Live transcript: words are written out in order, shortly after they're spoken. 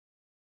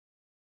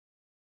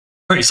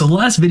All right, so the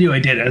last video I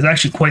did, I was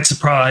actually quite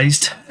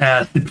surprised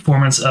at the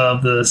performance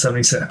of the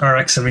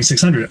RX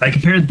 7600. I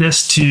compared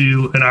this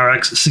to an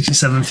RX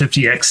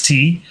 6750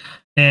 XT,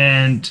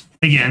 and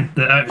again,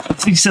 the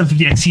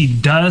 6750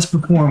 XT does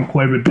perform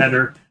quite a bit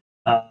better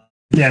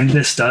than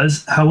this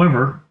does.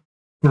 However,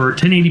 for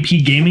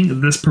 1080p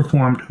gaming, this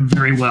performed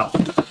very well.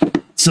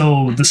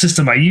 So the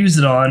system I used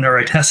it on, or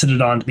I tested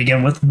it on to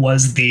begin with,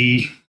 was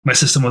my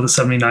system with the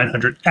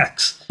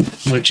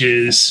 7900X, which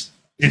is,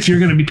 if you're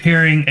going to be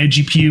pairing a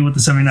GPU with the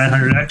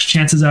 7900X,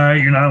 chances are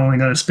you're not only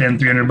going to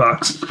spend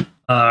 $300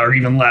 or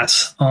even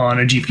less on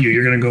a GPU.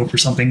 You're going to go for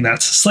something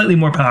that's slightly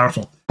more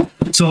powerful.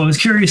 So I was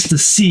curious to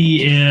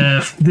see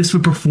if this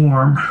would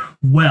perform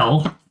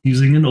well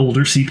using an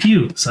older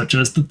CPU, such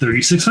as the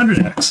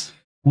 3600X,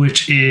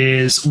 which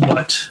is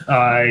what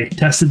I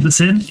tested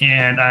this in,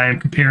 and I'm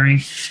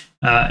comparing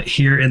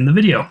here in the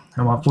video.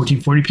 I'm on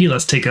 1440p.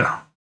 Let's take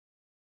a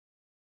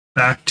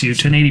back to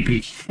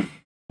 1080p.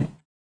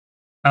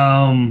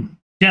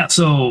 Yeah,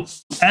 so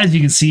as you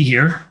can see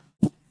here,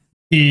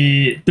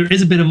 there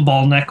is a bit of a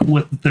bottleneck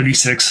with the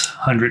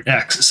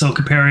 3600X. So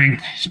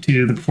comparing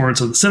to the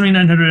performance of the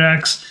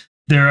 7900X,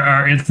 there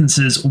are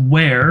instances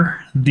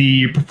where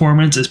the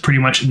performance is pretty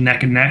much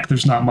neck and neck.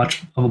 There's not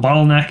much of a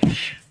bottleneck,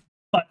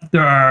 but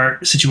there are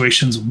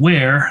situations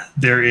where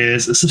there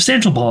is a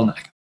substantial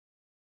bottleneck.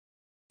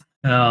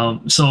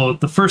 So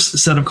the first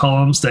set of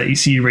columns that you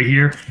see right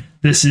here,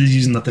 this is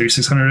using the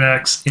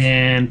 3600X,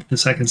 and the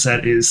second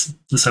set is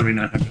the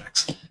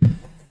 7900X.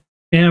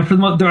 And for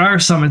there are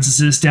some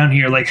instances down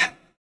here, like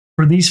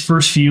for these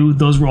first few,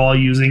 those were all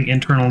using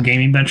internal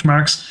gaming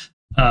benchmarks,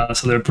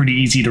 so they're pretty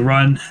easy to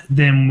run.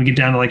 Then when we get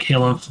down to like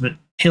Halo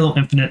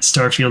Infinite,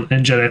 Starfield,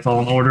 and Jedi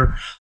Fallen Order,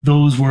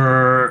 those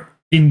were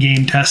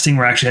in-game testing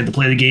where I actually had to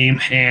play the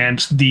game, and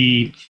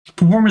the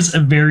performance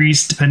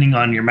varies depending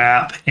on your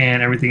map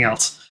and everything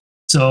else.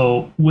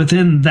 So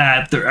within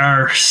that, there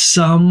are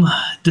some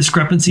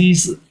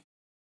discrepancies.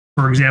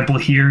 For example,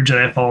 here,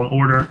 Jedi Fallen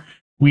Order,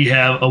 we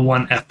have a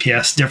 1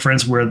 FPS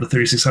difference where the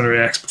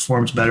 3600X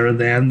performs better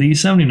than the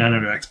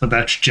 7900X, but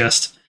that's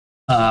just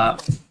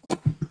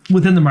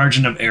within the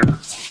margin of error,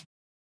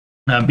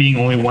 being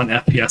only 1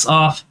 FPS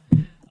off.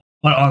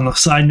 But on the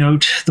side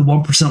note, the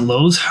 1%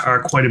 lows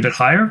are quite a bit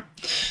higher.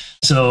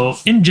 So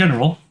in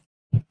general,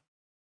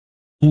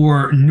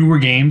 for newer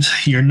games,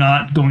 you're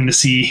not going to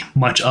see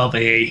much of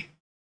a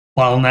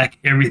bottleneck.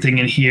 Everything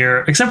in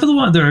here, except for the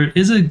one, there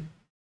is an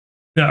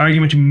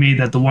argument to be made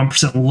that the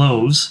 1%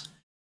 lows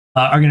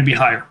are going to be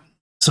higher.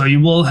 So you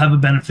will have a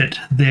benefit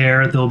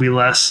there. There'll be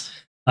less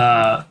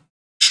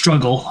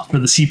struggle for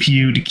the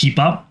CPU to keep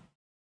up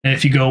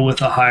if you go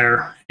with a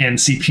higher end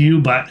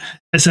CPU, but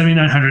a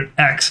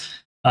 7900X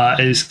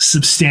is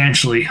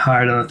substantially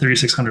higher than the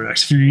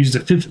 3600X. If you used a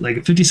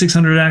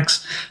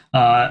 5600X,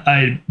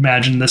 I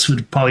imagine this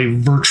would probably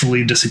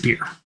virtually disappear.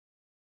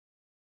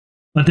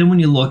 But then when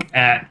you look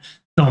at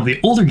some of the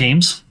older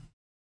games,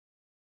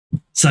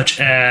 such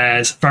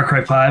as Far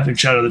Cry 5 and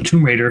Shadow of the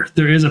Tomb Raider,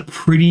 there is a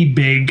pretty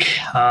big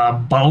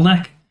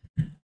bottleneck.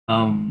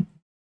 What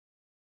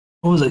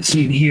was I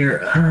seeing here?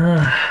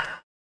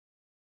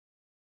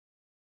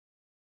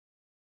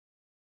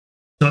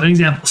 So an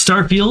example,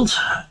 Starfield,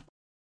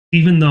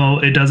 even though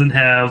it doesn't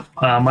have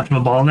much of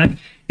a bottleneck,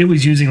 it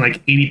was using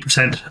like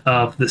 80%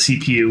 of the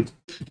CPU.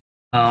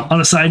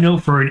 On a side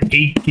note, for an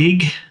 8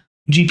 gig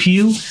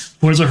GPU,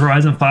 Forza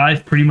Horizon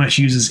 5 pretty much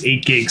uses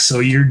 8 gigs, so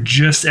you're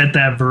just at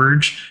that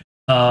verge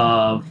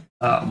of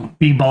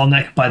being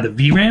bottlenecked by the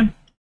VRAM.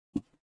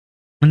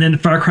 And then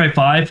Far Cry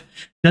 5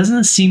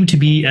 doesn't seem to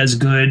be as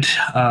good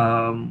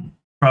from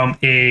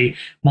a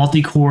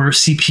multi-core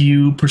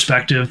CPU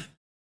perspective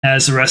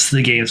as the rest of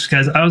the games,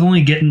 because I was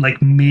only getting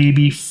like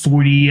maybe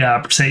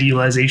 40%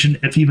 utilization,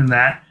 if even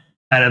that,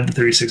 out of the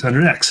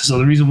 3600X. So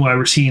the reason why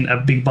we're seeing a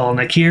big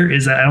bottleneck here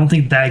is that I don't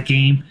think that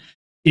game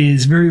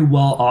is very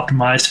well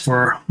optimized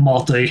for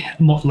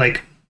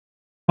like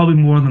probably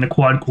more than a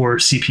quad-core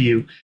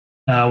CPU.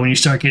 When you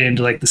start getting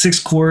into like the 6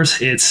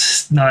 cores,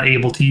 it's not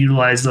able to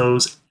utilize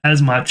those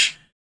as much.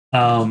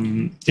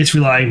 It's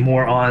relying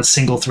more on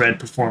single-thread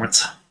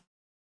performance.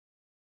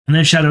 And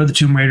then Shadow of the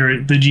Tomb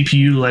Raider, the GPU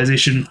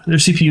utilization, their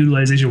CPU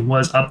utilization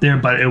was up there,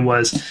 but it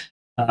was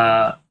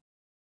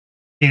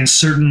in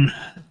certain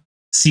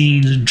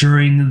scenes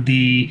during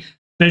the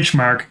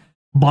benchmark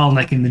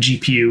bottlenecking the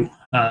GPU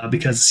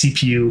because the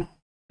CPU,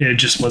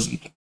 it's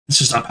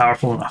just not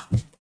powerful enough.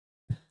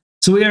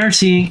 So we are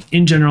seeing,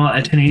 in general,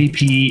 at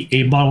 1080p,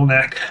 a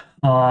bottleneck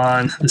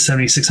on the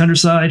 7600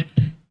 side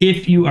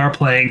if you are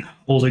playing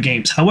older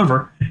games.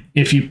 However,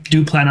 if you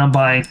do plan on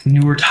buying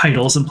newer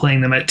titles and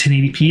playing them at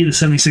 1080p, the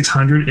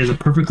 7600 is a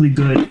perfectly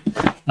good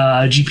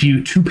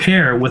GPU to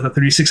pair with a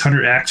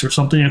 3600X or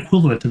something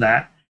equivalent to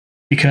that,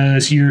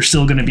 because you're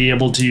still going to be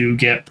able to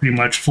get pretty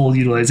much full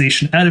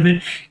utilization out of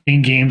it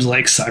in games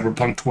like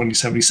Cyberpunk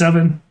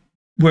 2077,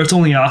 where it's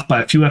only off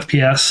by a few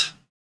FPS,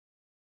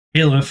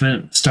 Halo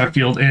Infinite,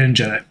 Starfield, and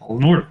Jedi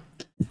Fallen Order.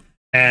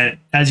 And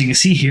as you can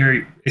see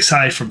here,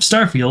 aside from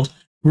Starfield,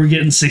 we're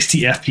getting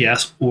 60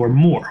 FPS or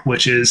more,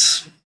 which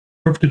is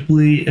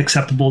perfectly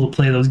acceptable to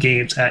play those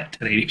games at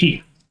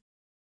 1080p.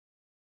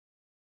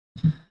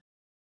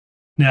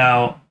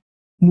 Now,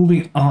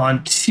 moving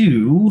on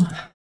to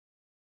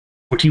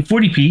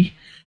 1440p,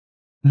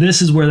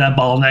 this is where that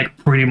bottleneck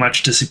pretty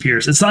much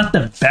disappears. It's not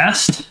the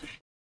best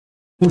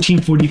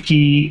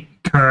 1440p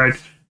card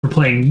for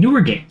playing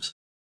newer games,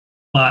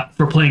 but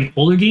for playing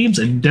older games,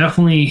 it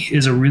definitely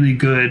is a really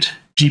good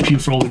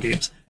GPU for older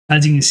games.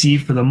 As you can see,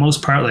 for the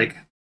most part, like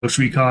Ghost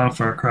Recon,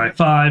 Far Cry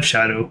 5,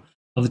 Shadow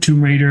of the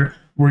Tomb Raider,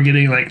 we're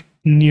getting like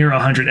near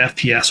 100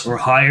 FPS or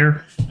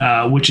higher,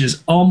 which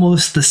is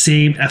almost the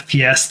same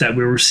FPS that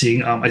we were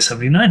seeing on my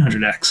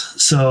 7900X.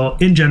 So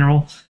in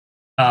general,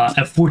 at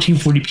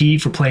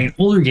 1440p for playing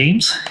older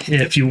games,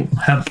 if you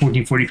have a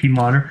 1440p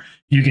monitor,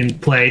 you can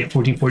play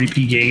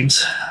 1440p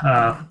games,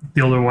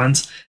 the older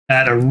ones,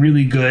 at a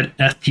really good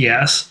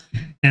FPS.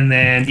 And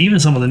then even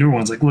some of the newer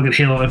ones, like look at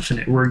Halo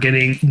Infinite, we're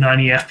getting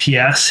 90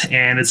 FPS,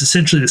 and it's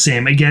essentially the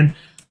same. Again,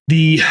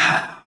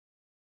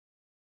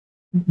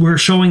 we're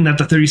showing that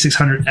the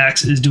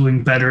 3600X is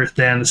doing better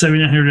than the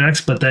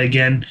 7900X, but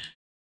again,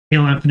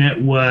 Halo Infinite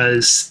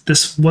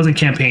this wasn't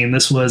campaign,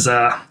 this was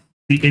the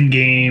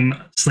in-game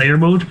Slayer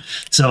mode.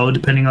 So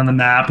depending on the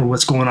map or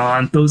what's going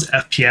on, those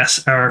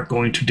FPS are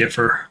going to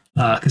differ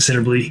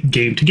considerably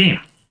game to game.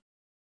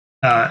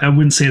 I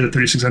wouldn't say the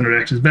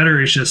 3600X is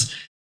better, it's just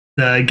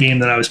the game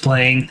that I was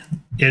playing,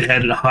 it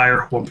had a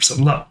higher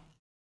 1% low.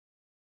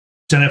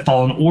 Jedi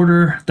Fallen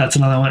Order, that's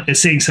another one.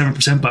 It's saying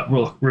 7%, but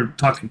we're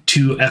talking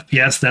 2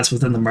 FPS. That's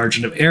within the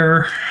margin of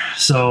error.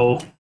 So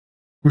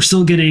we're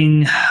still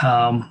getting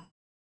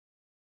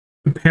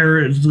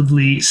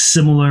comparatively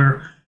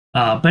similar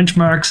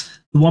benchmarks.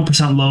 The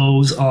 1%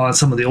 lows on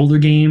some of the older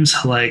games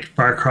like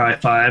Far Cry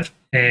 5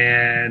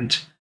 and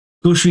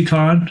Ghost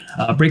Recon,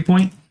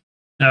 Breakpoint.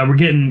 We're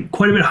getting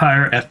quite a bit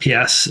higher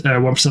FPS,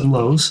 1%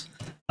 lows.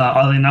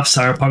 Oddly enough,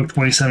 Cyberpunk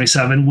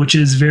 2077, which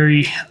is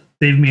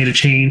they've made a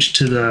change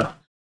to the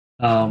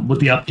with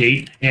the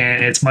update,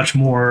 and it's much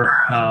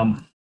more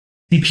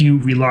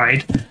CPU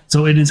reliant,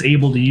 so it is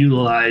able to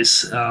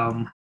utilize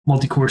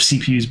multi-core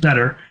CPUs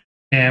better.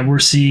 And we're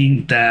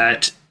seeing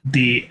that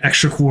the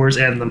extra cores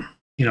and the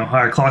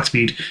higher clock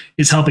speed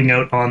is helping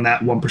out on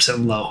that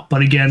 1% low.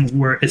 But again,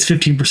 it's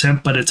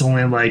 15%, but it's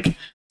only like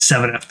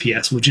 7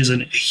 FPS, which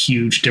isn't a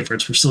huge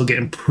difference. We're still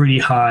getting pretty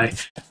high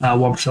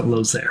 1%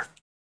 lows there.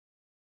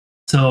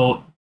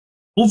 So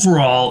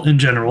overall, in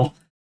general,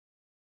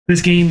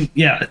 this game,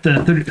 this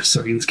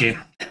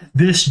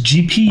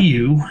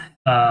GPU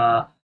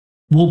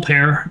will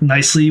pair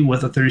nicely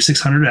with a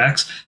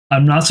 3600X.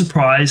 I'm not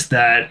surprised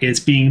that it's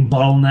being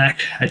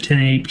bottlenecked at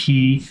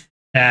 1080p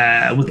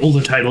with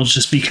older titles,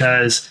 just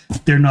because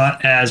they're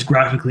not as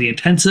graphically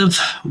intensive,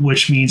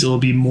 which means it will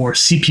be more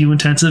CPU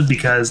intensive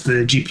because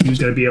the GPU is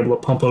going to be able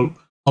to pump out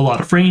a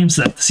lot of frames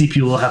that the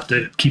CPU will have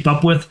to keep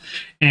up with,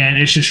 and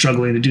it's just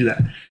struggling to do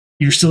that.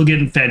 You're still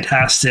getting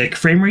fantastic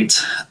frame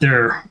rates.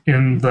 They're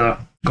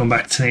going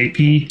back to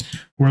 1080p,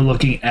 we're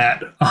looking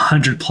at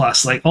 100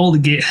 plus. Like all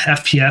the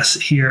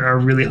FPS here are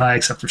really high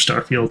except for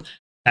Starfield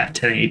at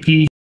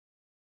 1080p.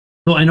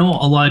 So I know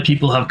a lot of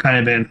people have kind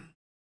of been,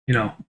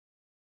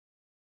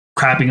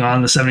 crapping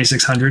on the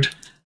 7600.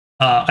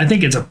 I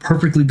think it's a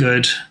perfectly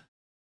good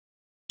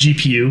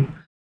GPU.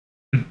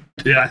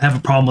 I have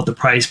a problem with the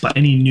price, but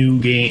any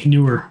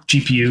newer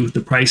GPU,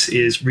 the price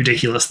is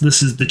ridiculous.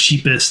 This is the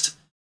cheapest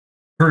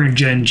current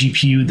gen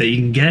GPU that you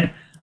can get.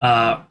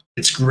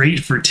 It's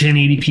great for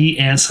 1080p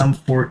and some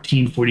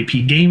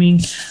 1440p gaming.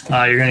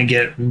 You're going to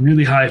get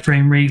really high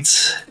frame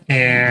rates,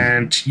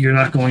 and you're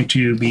not going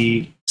to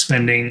be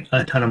spending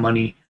a ton of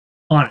money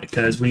on it,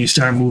 because when you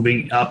start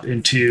moving up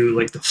into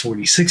like the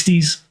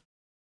 4060s,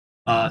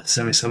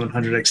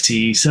 7700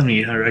 XT,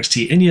 7800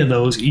 XT, any of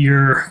those,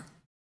 you're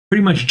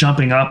pretty much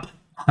jumping up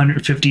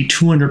 150,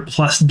 200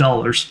 plus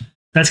dollars.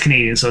 That's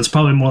Canadian, so it's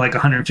probably more like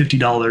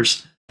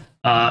 $150.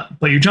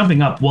 But you're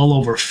jumping up well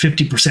over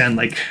 50%,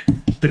 like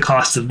the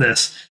cost of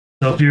this.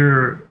 So if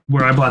you're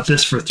where I bought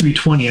this for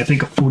 $320, I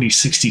think a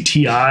 4060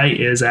 Ti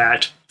is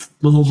at a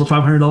little over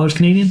 $500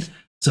 Canadian.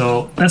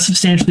 So that's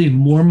substantially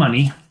more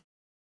money.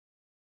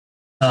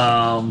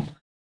 And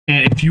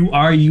if you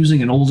are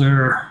using an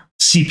older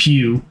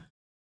CPU,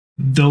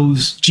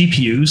 those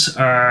GPUs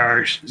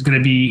are going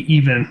to be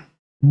even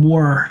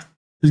more.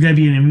 There's going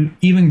to be an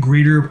even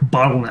greater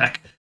bottleneck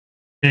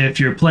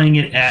if you're playing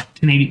it at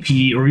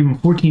 1080p or even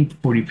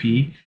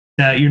 1440p,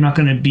 that you're not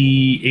going to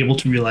be able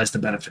to realize the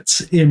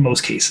benefits in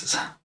most cases.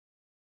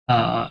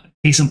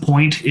 Case in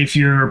point, if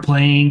you're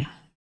playing,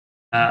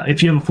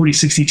 if you have a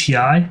 4060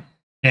 Ti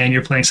and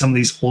you're playing some of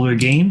these older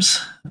games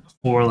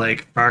for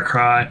like Far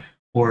Cry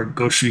or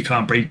Ghost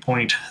Recon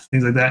Breakpoint,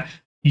 things like that,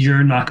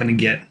 you're not going to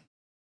get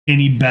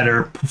any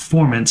better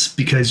performance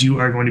because you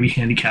are going to be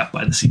handicapped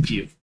by the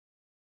CPU.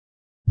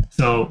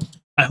 So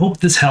I hope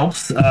this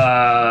helps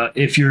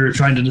if you're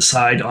trying to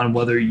decide on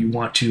whether you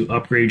want to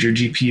upgrade your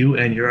GPU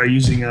and you are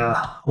using an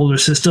older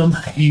system.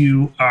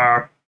 You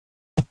are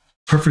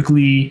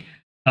perfectly,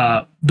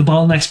 the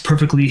bottleneck's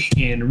perfectly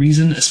in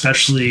reason,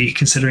 especially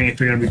considering if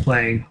you're going to be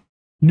playing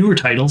newer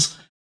titles.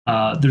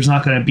 there's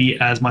not going to be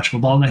as much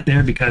of a bottleneck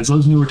there because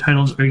those newer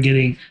titles are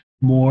getting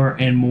more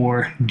and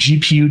more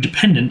GPU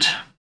dependent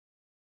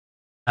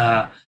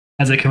as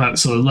they come out.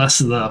 So less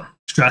of the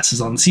stress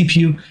is on the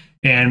CPU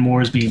and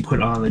more is being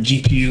put on the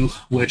GPU,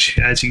 which,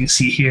 as you can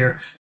see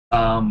here,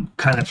 kind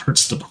of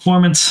hurts the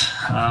performance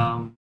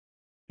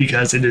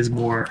because it is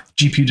more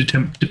GPU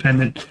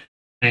dependent,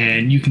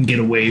 and you can get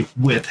away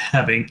with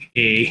having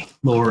a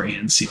lower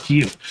end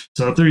CPU.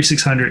 So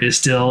 3600 is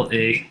still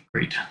a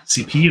great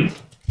CPU.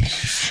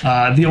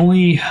 The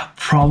only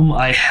problem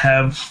I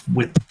have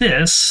with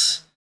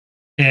this,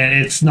 and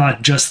it's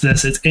not just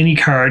this, it's any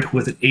card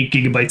with 8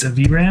 gigabytes of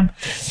VRAM,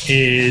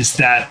 is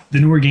that the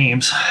newer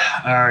games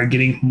are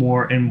getting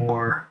more and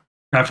more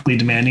graphically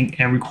demanding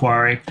and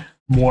requiring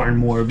more and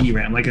more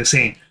VRAM. Like I was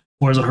saying,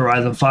 Forza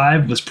Horizon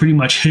 5 was pretty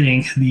much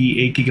hitting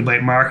the 8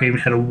 gigabyte mark. I even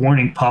had a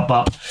warning pop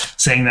up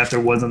saying that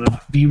there wasn't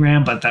enough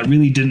VRAM, but that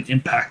really didn't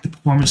impact the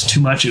performance too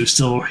much. It was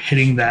still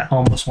hitting that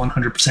almost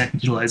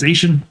 100%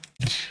 utilization.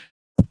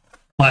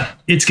 But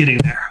it's getting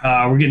there.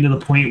 We're getting to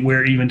the point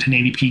where even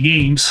 1080p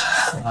games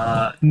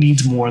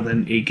needs more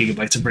than 8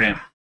 gigabytes of RAM.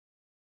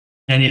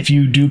 And if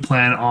you do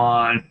plan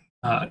on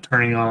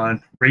turning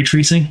on ray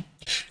tracing,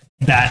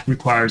 that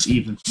requires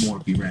even more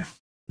VRAM.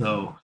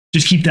 So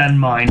just keep that in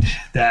mind,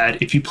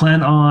 that if you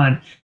plan on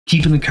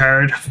keeping the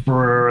card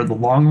for the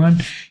long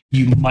run,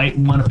 you might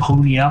want to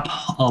pony up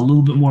a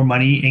little bit more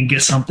money and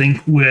get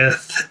something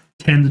with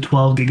 10 to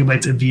 12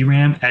 gigabytes of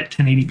VRAM at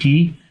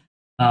 1080p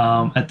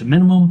at the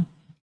minimum,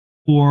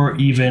 or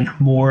even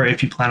more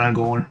if you plan on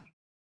going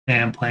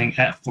and playing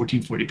at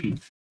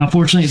 1440p.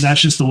 Unfortunately,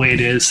 that's just the way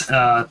it is.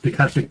 To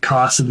cut the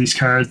cost of these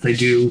cards, they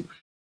do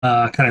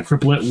kind of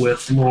cripple it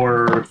with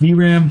lower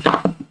VRAM.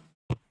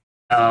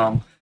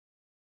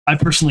 I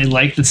personally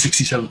like the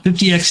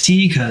 6750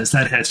 XT because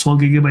that has 12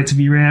 gigabytes of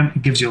VRAM.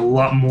 It gives you a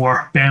lot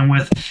more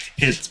bandwidth.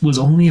 It was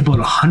only about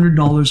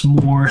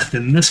 $100 more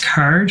than this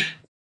card,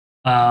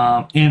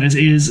 and it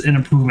is an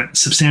improvement,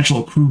 substantial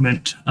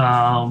improvement,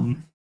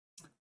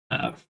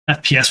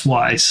 FPS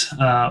wise,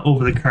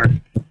 over the card.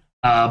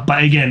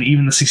 But again,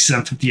 even the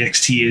 6750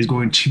 XT is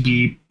going to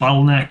be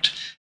bottlenecked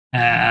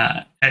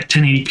at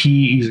 1080p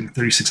using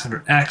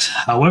 3600X.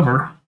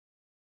 However,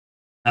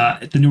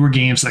 the newer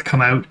games that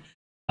come out,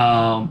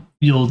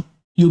 you'll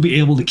be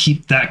able to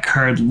keep that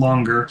card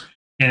longer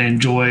and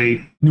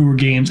enjoy newer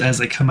games as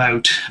they come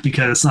out,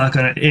 because it's not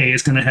going to,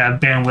 it's going to have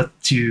bandwidth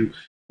to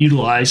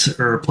utilize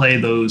or play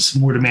those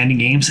more demanding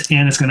games,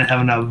 and it's going to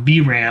have enough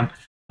VRAM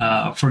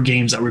for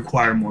games that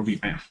require more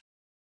VRAM.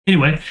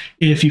 Anyway,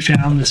 if you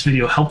found this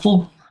video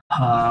helpful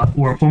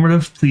or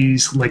informative,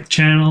 please like the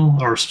channel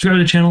or subscribe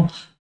to the channel,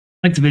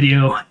 like the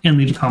video, and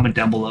leave a comment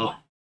down below.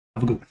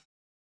 Have a good one.